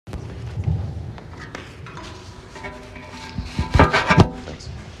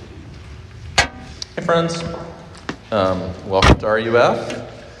friends. Welcome to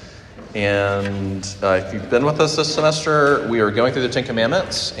RUF. And if you've been with us this semester, we are going through the Ten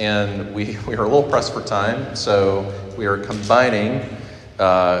Commandments, and we are a little pressed for time, so we are combining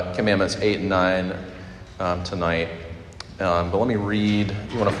Commandments 8 and 9 tonight. But let me read.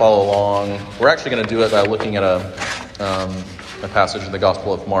 If you want to follow along, we're actually going to do it by looking at a passage in the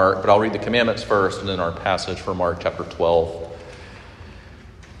Gospel of Mark, but I'll read the commandments first and then our passage for Mark chapter 12.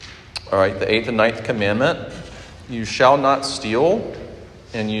 All right, the 8th and 9th commandment: you shall not steal,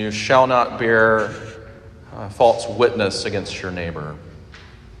 and you shall not bear false witness against your neighbor.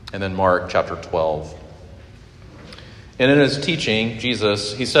 And then Mark chapter 12. And in his teaching,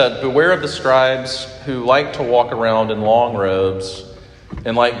 Jesus, he said, "Beware of the scribes who like to walk around in long robes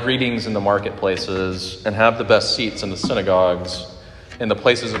and like greetings in the marketplaces and have the best seats in the synagogues and the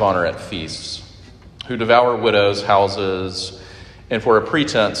places of honor at feasts, who devour widows' houses and for a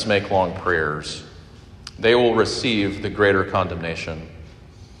pretense make long prayers. They will receive the greater condemnation."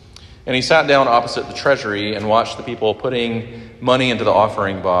 And he sat down opposite the treasury and watched the people putting money into the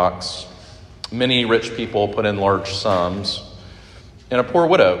offering box. Many rich people put in large sums, and a poor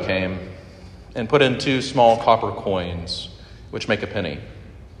widow came and put in 2 small copper coins, which make a penny.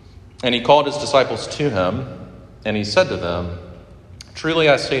 And he called his disciples to him, and he said to them, "Truly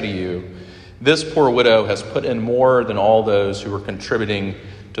I say to you, this poor widow has put in more than all those who were contributing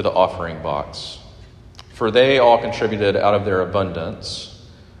to the offering box. For they all contributed out of their abundance,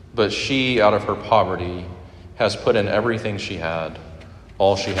 but she, out of her poverty, has put in everything she had,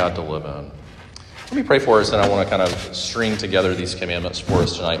 all she had to live in." Let me pray for us, and I want to kind of string together these commandments for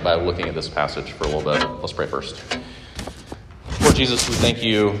us tonight by looking at this passage for a little bit. Let's pray first. Lord Jesus, we thank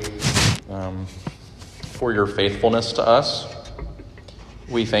you for your faithfulness to us.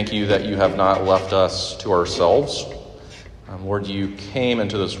 We thank you that you have not left us to ourselves. Lord, you came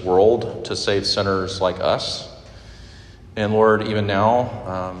into this world to save sinners like us. And Lord, even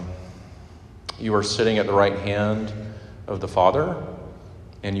now, you are sitting at the right hand of the Father,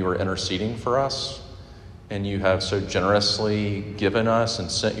 and you are interceding for us. And you have so generously given us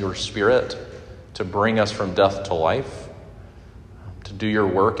and sent your Spirit to bring us from death to life, to do your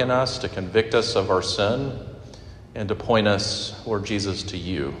work in us, to convict us of our sin, and to point us, Lord Jesus, to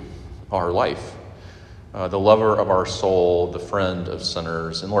you, our life, the lover of our soul, the friend of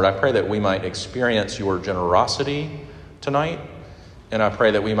sinners. And Lord, I pray that we might experience your generosity tonight, and I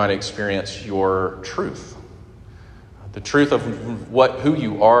pray that we might experience your truth, the truth of who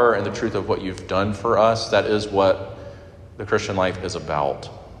you are and the truth of what you've done for us. That is what the Christian life is about,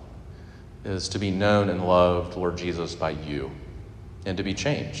 is to be known and loved, Lord Jesus, by you, and to be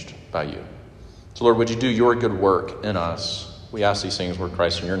changed by you. So, Lord, would you do your good work in us? We ask these things, Lord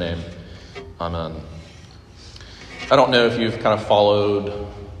Christ, in your name. Amen. I don't know if you've kind of followed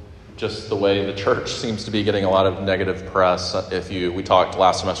just the way the church seems to be getting a lot of negative press. We talked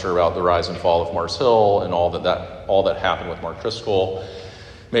last semester about the rise and fall of Mars Hill and all that happened with Mark Driscoll.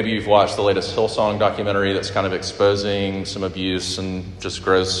 Maybe you've watched the latest Hillsong documentary that's kind of exposing some abuse and just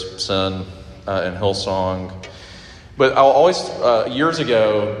gross sin in Hillsong. But I'll always, years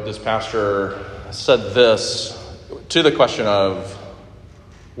ago, this pastor said this to the question of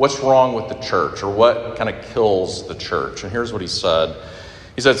what's wrong with the church, or what kind of kills the church. And here's what he said.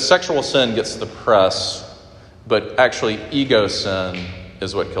 He said, sexual sin gets the press, but actually ego sin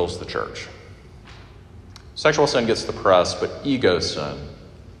is what kills the church. Sexual sin gets the press, but ego sin,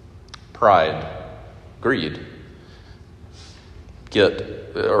 pride, greed,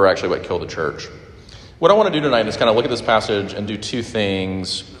 are actually what kill the church. What I want to do tonight is kind of look at this passage and do 2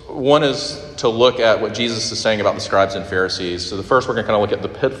 things. One is to look at what Jesus is saying about the scribes and Pharisees. So the first, we're going to kind of look at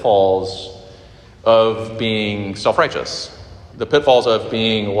the pitfalls of being self-righteous, the pitfalls of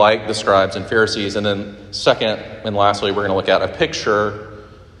being like the scribes and Pharisees. And then second and lastly, we're going to look at a picture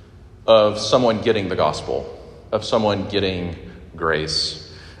of someone getting the gospel, of someone getting grace.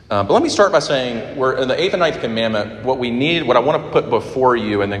 But let me start by saying we're in the 8th and 9th commandment. What I want to put before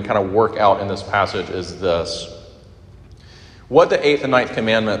you and then kind of work out in this passage is this. What the 8th and 9th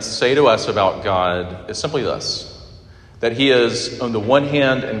commandments say to us about God is simply this: that he is, on the one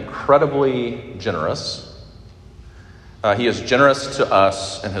hand, incredibly generous. He is generous to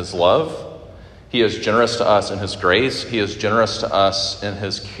us in his love. He is generous to us in his grace. He is generous to us in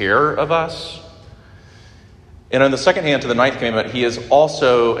his care of us. And on the second hand, to the 9th commandment, he is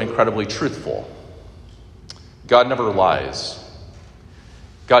also incredibly truthful. God never lies.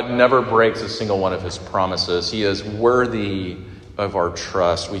 God never breaks a single one of his promises. He is worthy of our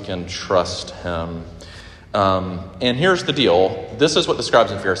trust. We can trust him. And here's the deal. This is what the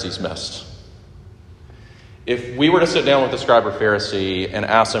scribes and Pharisees missed. If we were to sit down with the scribe or Pharisee and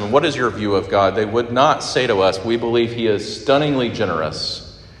ask them, what is your view of God? They would not say to us, we believe he is stunningly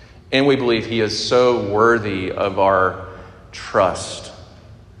generous, and we believe he is so worthy of our trust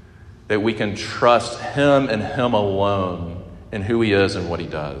that we can trust him and him alone in who he is and what he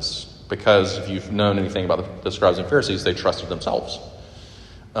does. Because if you've known anything about the scribes and Pharisees, they trusted themselves.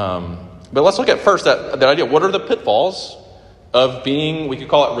 But let's look at first that idea. What are the pitfalls of being, we could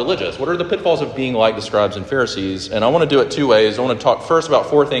call it religious? What are the pitfalls of being like the scribes and Pharisees? And I want to do it two ways. I want to talk first about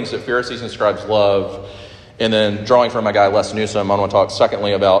four things that Pharisees and scribes love. And then drawing from my guy Les Newsom, I want to talk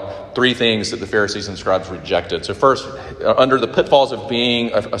secondly about three things that the Pharisees and scribes rejected. So first, under the pitfalls of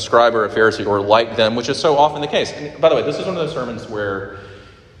being a scribe or a Pharisee or like them, which is so often the case. And by the way, this is one of those sermons where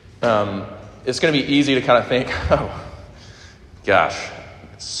it's going to be easy to kind of think, oh, gosh,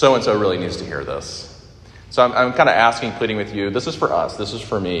 so-and-so really needs to hear this. So I'm kind of asking, pleading with you, this is for us, this is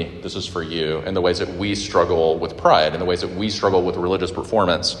for me, this is for you, in the ways that we struggle with pride, in the ways that we struggle with religious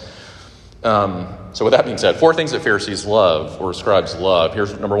performance. So with that being said, four things that Pharisees love, or scribes love.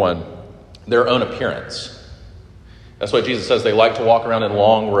 Here's number one, their own appearance. That's why Jesus says they like to walk around in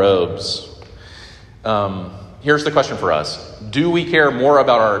long robes. Here's the question for us. Do we care more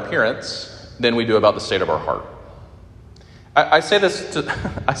about our appearance than we do about the state of our heart? I say this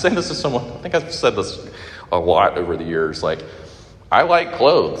to someone, I think I've said this a lot over the years. Like, I like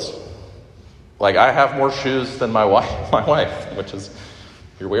clothes. Like, I have more shoes than my wife, which is,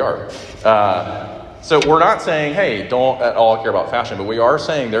 here we are. So we're not saying, hey, don't at all care about fashion, but we are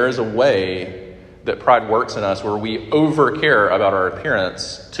saying there is a way that pride works in us where we over care about our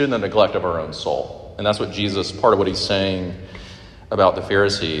appearance to the neglect of our own soul. And that's what Jesus, part of what he's saying about the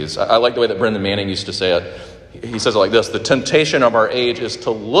Pharisees. I like the way that Brendan Manning used to say it. He says it like this: the temptation of our age is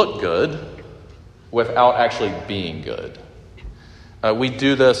to look good without actually being good. We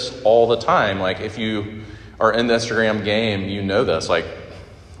do this all the time. Like, if you are in the Instagram game, you know this. Like,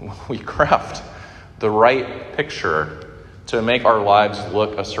 we craft the right picture to make our lives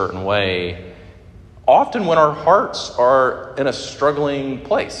look a certain way, often when our hearts are in a struggling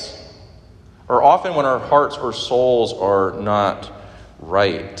place, or often when our hearts or souls are not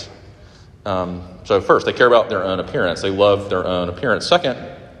right. So first, they care about their own appearance. They love their own appearance. Second,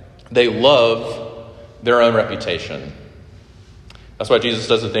 they love their own reputation. That's why Jesus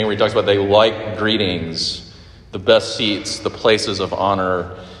does the thing where he talks about they like greetings, the best seats, the places of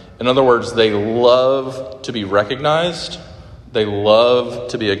honor. In other words, they love to be recognized. They love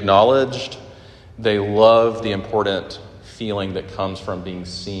to be acknowledged. They love the important feeling that comes from being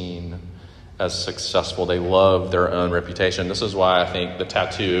seen as successful. They love their own reputation. This is why I think the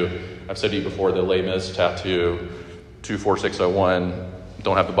tattoo, I've said to you before, the Les Mis tattoo 24601,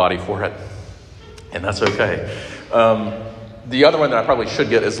 don't have the body for it. And that's okay. The other one that I probably should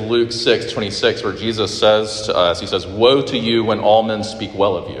get is Luke 6:26, where Jesus says to us, he says, woe to you when all men speak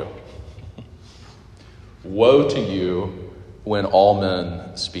well of you. Woe to you when all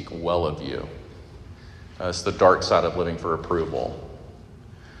men speak well of you. It's the dark side of living for approval.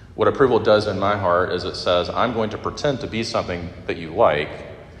 What approval does in my heart is it says, I'm going to pretend to be something that you like,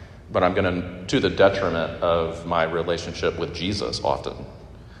 but I'm going to the detriment of my relationship with Jesus often.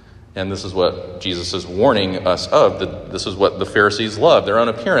 And this is what Jesus is warning us of. This is what the Pharisees love, their own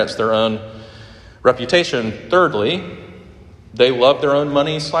appearance, their own reputation. Thirdly, they love their own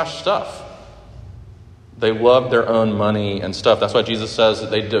money/stuff. They love their own money and stuff. That's why Jesus says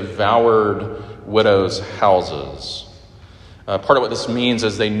that they devoured widows' houses. Part of what this means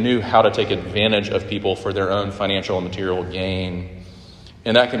is they knew how to take advantage of people for their own financial and material gain.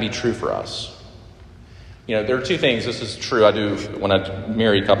 And that can be true for us. You know, there are two things. This is true. I do when I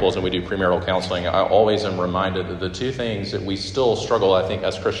marry couples and we do premarital counseling. I always am reminded that the two things that we still struggle, I think,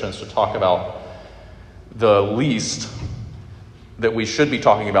 as Christians to talk about the least, that we should be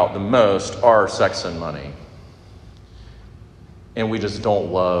talking about the most, are sex and money. And we just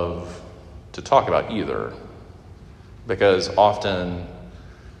don't love to talk about either, because often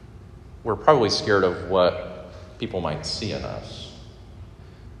we're probably scared of what people might see in us.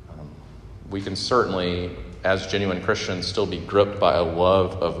 We can certainly, as genuine Christians, still be gripped by a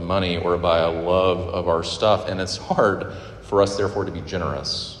love of money or by a love of our stuff, and it's hard for us, therefore, to be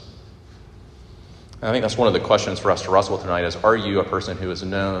generous. And I think that's one of the questions for us to wrestle with tonight is, are you a person who is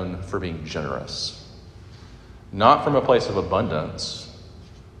known for being generous? Not from a place of abundance,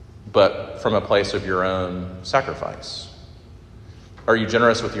 but from a place of your own sacrifice. Are you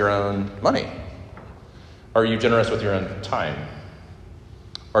generous with your own money? Are you generous with your own time?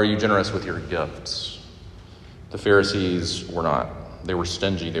 Are you generous with your gifts? The Pharisees were not. They were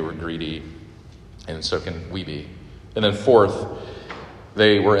stingy, they were greedy, and so can we be. And then fourth,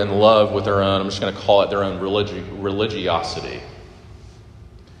 They were in love with their own, I'm just going to call it their own religiosity.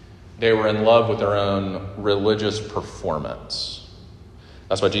 They were in love with their own religious performance.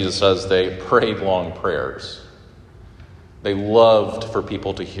 That's why Jesus says they prayed long prayers. They loved for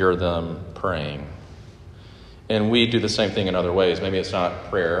people to hear them praying. And we do the same thing in other ways. Maybe it's not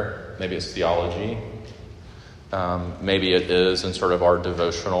prayer. Maybe it's theology. Maybe it is in sort of our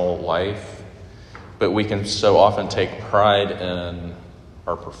devotional life. But we can so often take pride in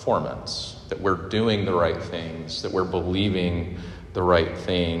our performance, that we're doing the right things, that we're believing the right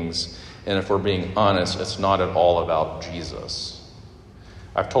things. And if we're being honest, it's not at all about Jesus.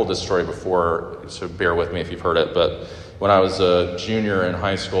 I've told this story before, so bear with me if you've heard it, but when I was a junior in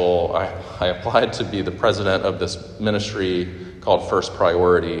high school, I applied to be the president of this ministry called First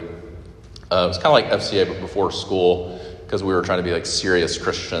Priority. It was kind of like FCA, but before school, because we were trying to be like serious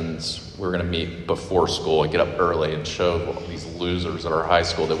Christians. We were going to meet before school and get up early and show these losers at our high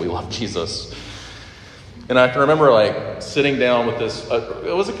school that we love Jesus. And I can remember like sitting down with this,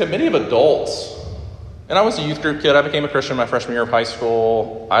 it was a committee of adults. And I was a youth group kid. I became a Christian my freshman year of high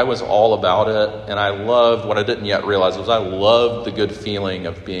school. I was all about it. And I loved, what I didn't yet realize was I loved the good feeling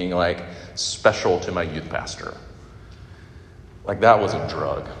of being like special to my youth pastor. Like that was a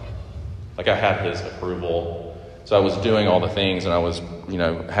drug. Like I had his approval. So I was doing all the things, and I was,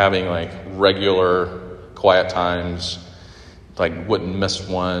 having like regular quiet times, like wouldn't miss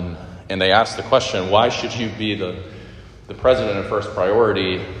one. And they asked the question, why should you be the president of First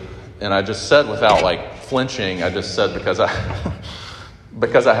Priority? And I just said without like flinching, I just said because I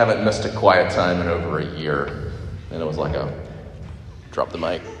haven't missed a quiet time in over a year. And it was like a drop the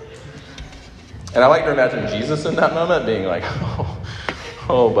mic. And I like to imagine Jesus in that moment being like,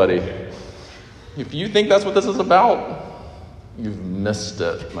 oh buddy, if you think that's what this is about, you've missed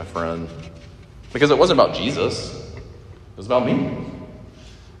it, my friend. Because it wasn't about Jesus. It was about me.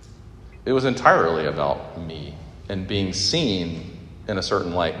 It was entirely about me and being seen in a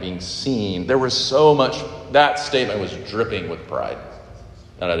certain light, being seen. There was so much, that statement was dripping with pride.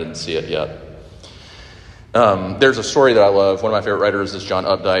 And I didn't see it yet. There's a story that I love. One of my favorite writers is John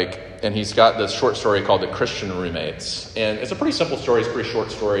Updike. And he's got this short story called The Christian Roommates. And it's a pretty simple story. It's a pretty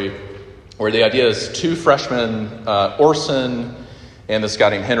short story, where the idea is two freshmen, Orson and this guy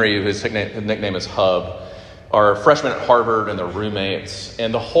named Henry, his nickname is Hub, are freshmen at Harvard and they're roommates.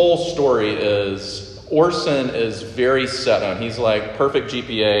 And the whole story is Orson is very set on, he's like perfect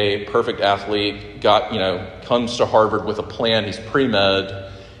GPA, perfect athlete, comes to Harvard with a plan. He's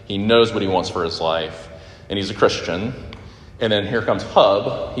pre-med. He knows what he wants for his life. And he's a Christian. And then here comes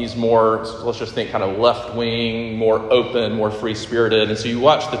Hub. He's more, let's just think, kind of left-wing, more open, more free-spirited. And so you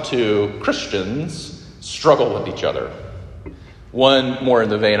watch the two Christians struggle with each other. One more in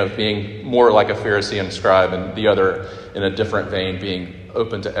the vein of being more like a Pharisee and scribe, and the other in a different vein, being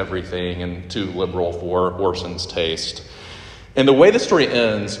open to everything and too liberal for Orson's taste. And the way the story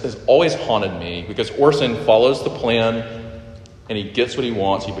ends has always haunted me, because Orson follows the plan and he gets what he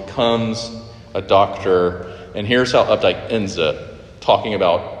wants. He becomes a doctor. And here's how Updike ends it, talking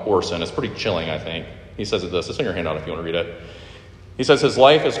about Orson. It's pretty chilling, I think. He says this. It's in your handout if you want to read it. He says, his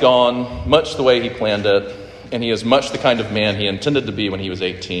life has gone much the way he planned it, and he is much the kind of man he intended to be when he was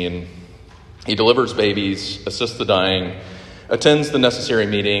 18. He delivers babies, assists the dying, attends the necessary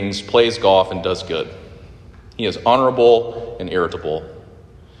meetings, plays golf, and does good. He is honorable and irritable.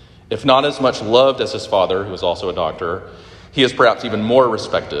 If not as much loved as his father, who was also a doctor, he is perhaps even more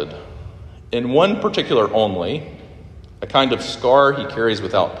respected. In one particular only, a kind of scar he carries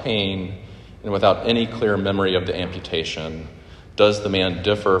without pain and without any clear memory of the amputation, does the man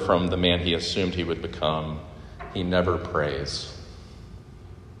differ from the man he assumed he would become. He never prays.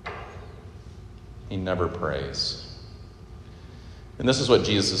 He never prays. And this is what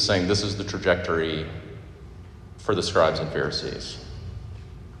Jesus is saying. This is the trajectory for the scribes and Pharisees.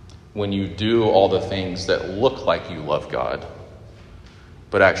 When you do all the things that look like you love God,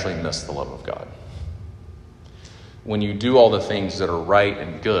 but actually miss the love of God. When you do all the things that are right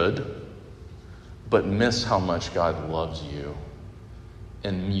and good, but miss how much God loves you,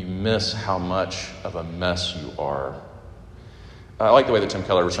 and you miss how much of a mess you are. I like the way that Tim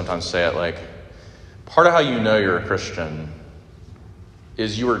Keller would sometimes say it, like, part of how you know you're a Christian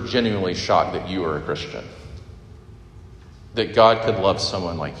is you are genuinely shocked that you are a Christian. That God could love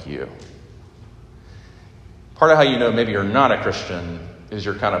someone like you. Part of how you know maybe you're not a Christian is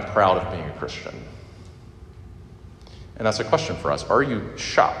you're kind of proud of being a Christian. And that's a question for us. Are you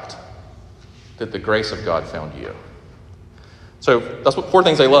shocked that the grace of God found you? So that's what 4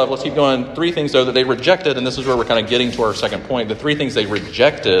 things they love. Let's keep going. 3 things, though, that they rejected, and this is where we're kind of getting to our second point. The 3 things they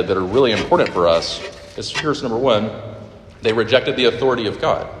rejected that are really important for us is, here's number 1. They rejected the authority of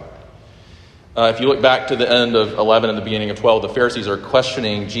God. If you look back to the end of 11 and the beginning of 12, the Pharisees are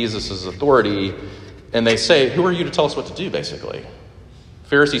questioning Jesus' authority, and they say, who are you to tell us what to do, basically?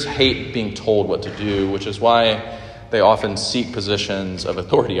 Pharisees hate being told what to do, which is why they often seek positions of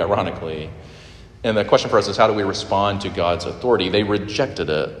authority, ironically. And the question for us is, how do we respond to God's authority? They rejected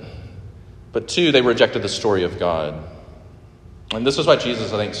it. But two, they rejected the story of God. And this is why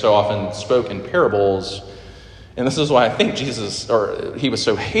Jesus, I think, so often spoke in parables. And this is why I think he was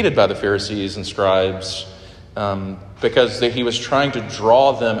so hated by the Pharisees and scribes, because he was trying to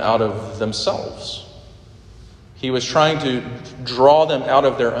draw them out of themselves. He was trying to draw them out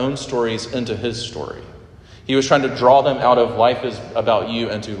of their own stories into his story. He was trying to draw them out of life is about you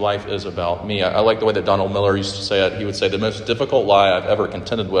into life is about me. I like the way that Donald Miller used to say it. He would say, the most difficult lie I've ever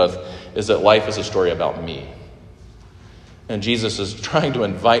contended with is that life is a story about me. And Jesus is trying to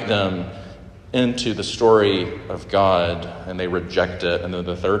invite them into the story of God, and they reject it. And then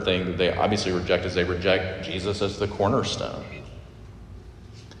the third thing that they obviously reject is they reject Jesus as the cornerstone.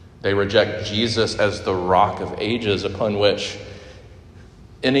 They reject Jesus as the rock of ages upon which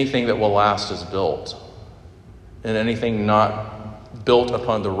anything that will last is built. And anything not built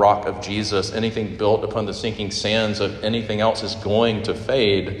upon the rock of Jesus, anything built upon the sinking sands of anything else is going to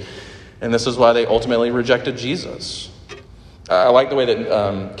fade. And this is why they ultimately rejected Jesus. I like the way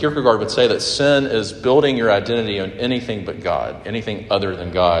that Kierkegaard would say that sin is building your identity on anything but God, anything other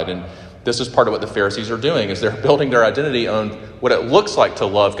than God. And this is part of what the Pharisees are doing, is they're building their identity on what it looks like to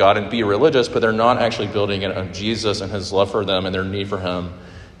love God and be religious, but they're not actually building it on Jesus and his love for them and their need for him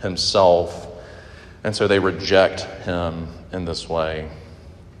himself. And so they reject him in this way.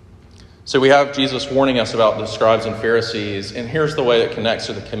 So we have Jesus warning us about the scribes and Pharisees, and here's the way it connects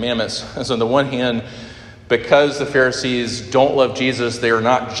to the commandments. As on the one hand, because the Pharisees don't love Jesus, they are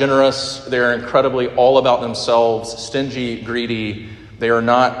not generous, they are incredibly all about themselves, stingy, greedy, they are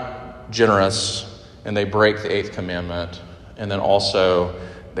not generous, and they break the eighth commandment. And then also,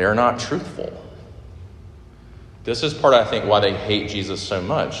 they are not truthful. This is part, I think, why they hate Jesus so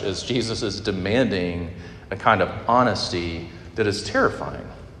much, is Jesus is demanding a kind of honesty that is terrifying.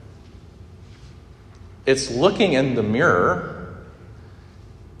 It's looking in the mirror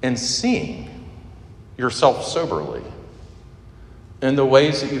and seeing yourself soberly in the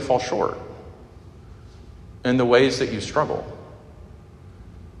ways that you fall short, in the ways that you struggle.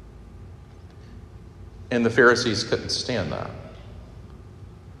 And the Pharisees couldn't stand that.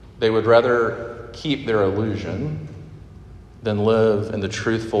 They would rather keep their illusion than live in the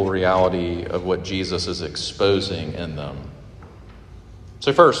truthful reality of what Jesus is exposing in them.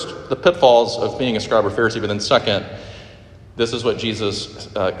 So first, the pitfalls of being a scribe or Pharisee, but then second, this is what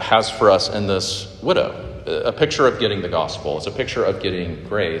Jesus has for us in this widow, a picture of getting the gospel. It's a picture of getting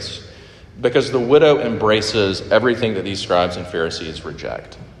grace, because the widow embraces everything that these scribes and Pharisees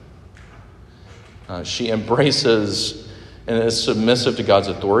reject. She embraces and is submissive to God's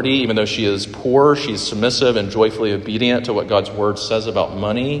authority. Even though she is poor, she's submissive and joyfully obedient to what God's word says about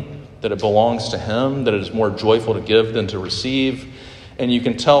money, that it belongs to him, that it is more joyful to give than to receive. And you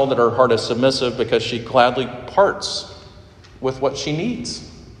can tell that her heart is submissive because she gladly parts with what she needs.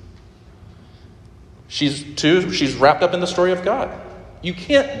 She's wrapped up in the story of God. You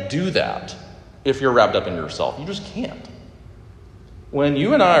can't do that if you're wrapped up in yourself. You just can't. When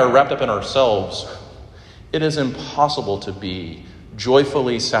you and I are wrapped up in ourselves, it is impossible to be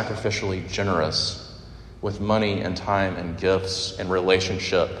joyfully, sacrificially generous with money and time and gifts and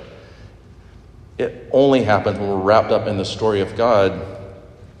relationship. It only happens when we're wrapped up in the story of God.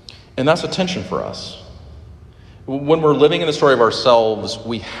 And that's a tension for us. When we're living in the story of ourselves,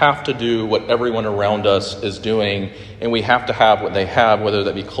 we have to do what everyone around us is doing, and we have to have what they have, whether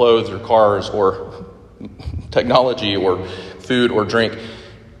that be clothes or cars or technology or food or drink.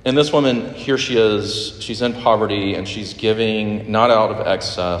 And this woman, here she is, she's in poverty, and she's giving not out of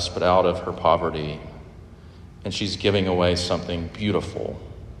excess, but out of her poverty. And she's giving away something beautiful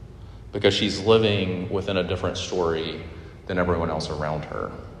because she's living within a different story than everyone else around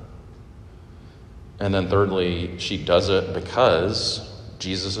her. And then thirdly, she does it because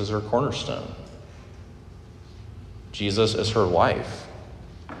Jesus is her cornerstone. Jesus is her life.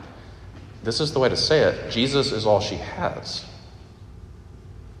 This is the way to say it. Jesus is all she has.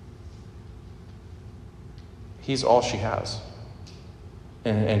 He's all she has.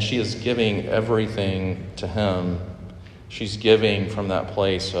 And she is giving everything to him. She's giving from that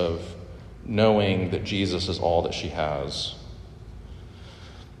place of knowing that Jesus is all that she has.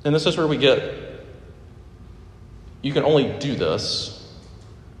 And this is where we get, you can only do this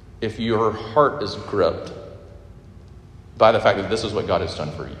if your heart is gripped by the fact that this is what God has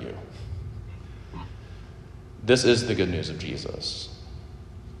done for you. This is the good news of Jesus.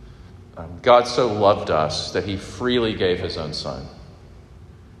 God so loved us that he freely gave his own son.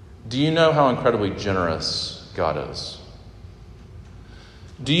 Do you know how incredibly generous God is?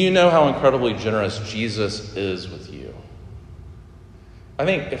 Do you know how incredibly generous Jesus is with you? I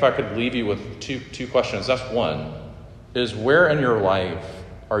think if I could leave you with two questions, that's one, is where in your life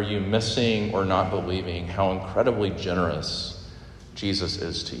are you missing or not believing how incredibly generous Jesus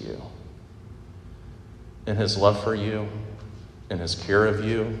is to you? In his love for you, in his care of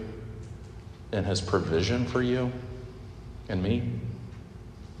you, in his provision for you and me.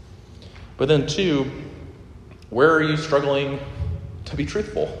 But then two, where are you struggling to be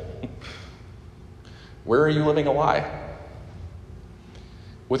truthful? Where are you living a lie?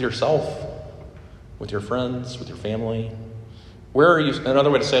 With yourself, with your friends, with your family? Where are you,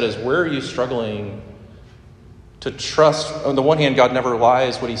 another way to say it is, where are you struggling to trust? On the one hand, God never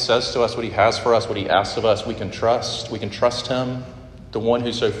lies. What he says to us, what he has for us, what he asks of us, we can trust. We can trust him, the one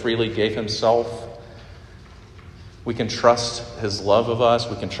who so freely gave himself. We can trust his love of us.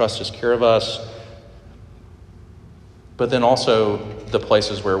 We can trust his care of us. But then also the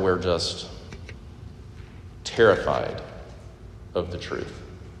places where we're just terrified of the truth.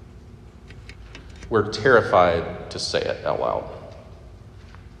 We're terrified to say it out loud.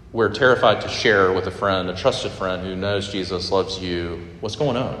 We're terrified to share with a friend, a trusted friend who knows Jesus loves you. What's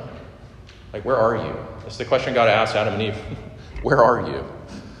going on? Like, where are you? It's the question God asked Adam and Eve. Where are you?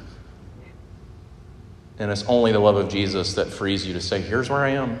 And it's only the love of Jesus that frees you to say, here's where I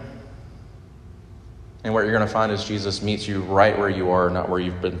am. And what you're going to find is Jesus meets you right where you are, not where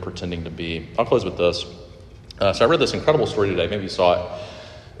you've been pretending to be. I'll close with this. So I read this incredible story today. Maybe you saw it.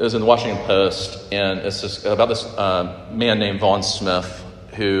 It was in the Washington Post, and it's about this man named Vaughn Smith,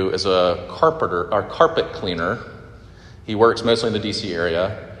 who is a carpet cleaner. He works mostly in the D.C.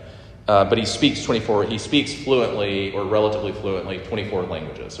 area, but he speaks fluently or relatively fluently 24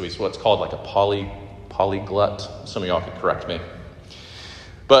 languages. So he's what's called like a polyglot. Some of y'all could correct me.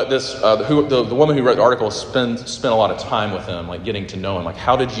 But this the woman who wrote the article spent a lot of time with him, like getting to know him. Like,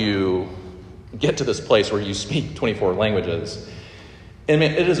 how did you get to this place where you speak 24 languages? And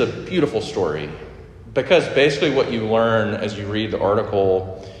it is a beautiful story, because basically what you learn as you read the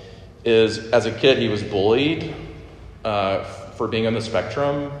article is, as a kid, he was bullied for being on the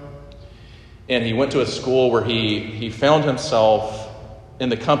spectrum. And he went to a school where he found himself in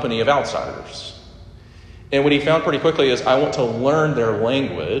the company of outsiders. And what he found pretty quickly is, I want to learn their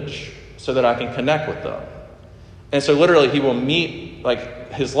language so that I can connect with them. And so literally he will meet,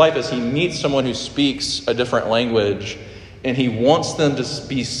 like, his life is he meets someone who speaks a different language, and he wants them to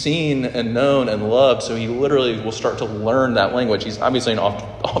be seen and known and loved, so he literally will start to learn that language. He's obviously an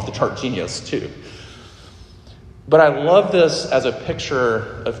off the chart genius too. But I love this as a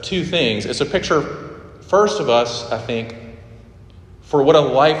picture of two things. It's a picture, first of us, I think, for what a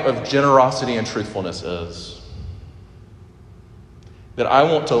life of generosity and truthfulness is. That I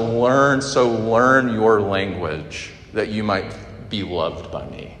want to learn your language, that you might be loved by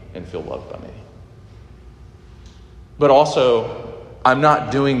me and feel loved by me. But also, I'm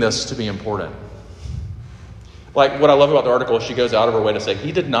not doing this to be important. Like, what I love about the article is she goes out of her way to say,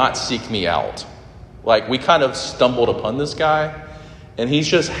 he did not seek me out. Like, we kind of stumbled upon this guy, and he's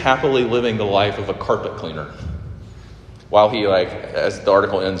just happily living the life of a carpet cleaner. While he, like, as the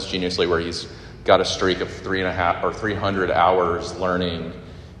article ends geniusly, where he's got a streak of 300 hours learning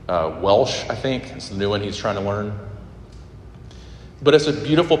Welsh, I think. It's the new one he's trying to learn. But it's a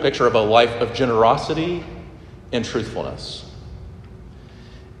beautiful picture of a life of generosity and truthfulness.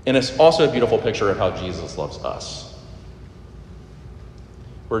 And it's also a beautiful picture of how Jesus loves us.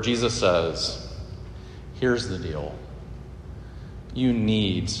 Where Jesus says, here's the deal. You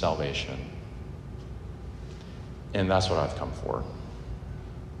need salvation. And that's what I've come for.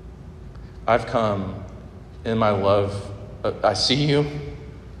 I've come in my love. I see you,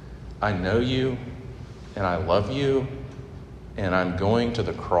 I know you, and I love you, and I'm going to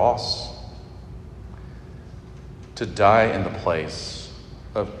the cross to die in the place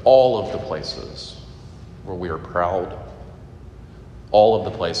of all of the places where we are proud, all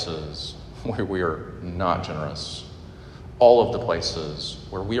of the places where we are not generous, all of the places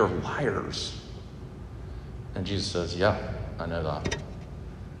where we are liars. And Jesus says, yeah, I know that,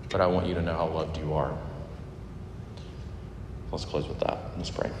 but I want you to know how loved you are. Let's close with that.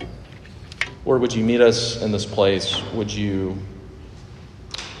 Let's pray. Lord, would you meet us in this place? Would you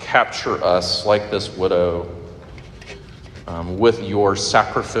capture us like this widow with your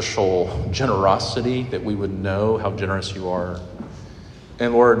sacrificial generosity, that we would know how generous you are?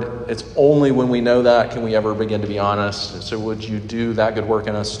 And Lord, it's only when we know that can we ever begin to be honest. So would you do that good work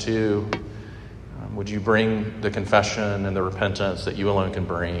in us too? Would you bring the confession and the repentance that you alone can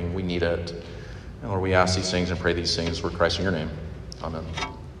bring? We need it. And Lord, we ask these things and pray these things for Christ in your name. Amen.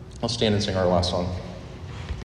 Let's stand and sing our last song.